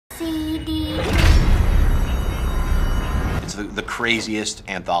the craziest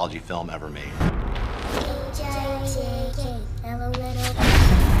anthology film ever made.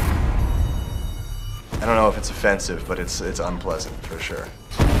 I don't know if it's offensive, but it's unpleasant for sure.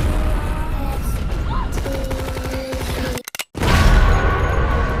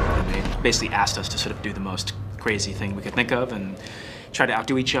 They basically asked us to sort of do the most crazy thing we could think of and try to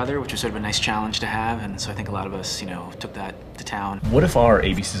outdo each other, which was sort of a nice challenge to have, and so I think a lot of us, you know, took that to town. What if our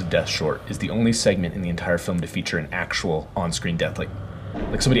ABCs of Death short is the only segment in the entire film to feature an actual on-screen death, like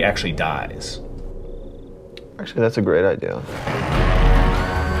somebody actually dies? Actually, that's a great idea.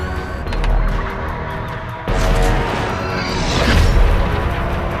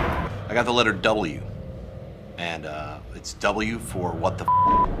 I got the letter W, and it's W for what the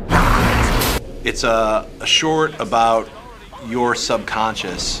It's a short about your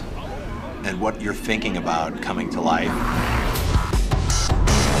subconscious and what you're thinking about coming to life.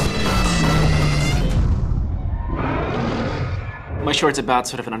 My short's about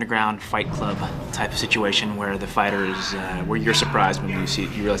sort of an underground fight club type of situation where the fighters, where you're surprised when you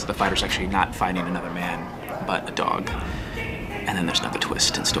realize that the fighter's actually not fighting another man, but a dog. And then there's another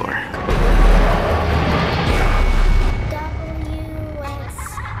twist in store.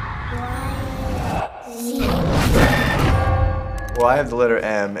 Well, I have the letter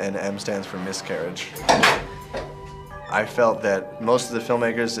M, and M stands for miscarriage. I felt that most of the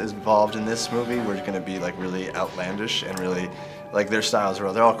filmmakers involved in this movie were going to be like really outlandish and really, like their styles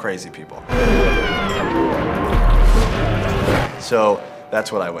are, they're all crazy people. So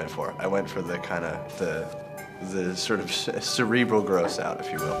that's what I went for. I went for the kind of, the sort of cerebral gross out,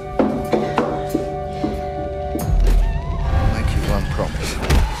 if you will. I'll make you one promise.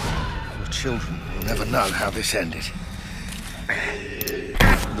 Your children will never know how this ended.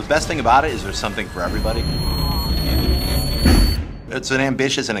 The best thing about it is there's something for everybody. It's an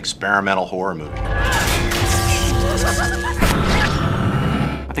ambitious and experimental horror movie.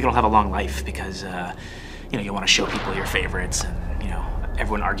 I think it'll have a long life because, you know, you want to show people your favorites and, you know,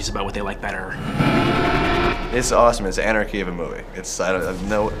 everyone argues about what they like better. It's awesome. It's anarchy of a movie.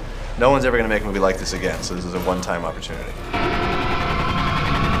 No one's ever going to make a movie like this again, so this is a one-time opportunity.